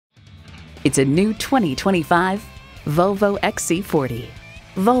It's a new 2025 Volvo XC40.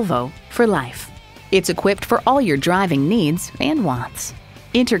 Volvo for life. It's equipped for all your driving needs and wants.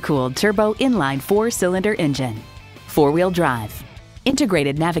 Intercooled turbo inline 4-cylinder engine, 4-wheel drive,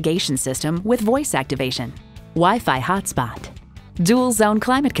 integrated navigation system with voice activation, Wi-Fi hotspot, dual zone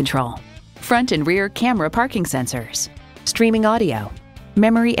climate control, front and rear camera parking sensors, streaming audio,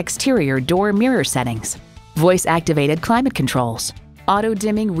 memory exterior door mirror settings, voice activated climate controls, auto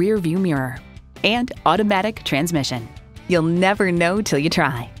dimming rear view mirror, and automatic transmission. You'll never know till you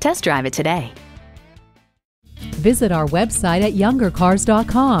try. Test drive it today. Visit our website at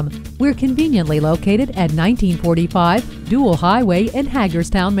youngercars.com. We're conveniently located at 1945 Dual Highway in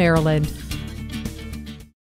Hagerstown, Maryland.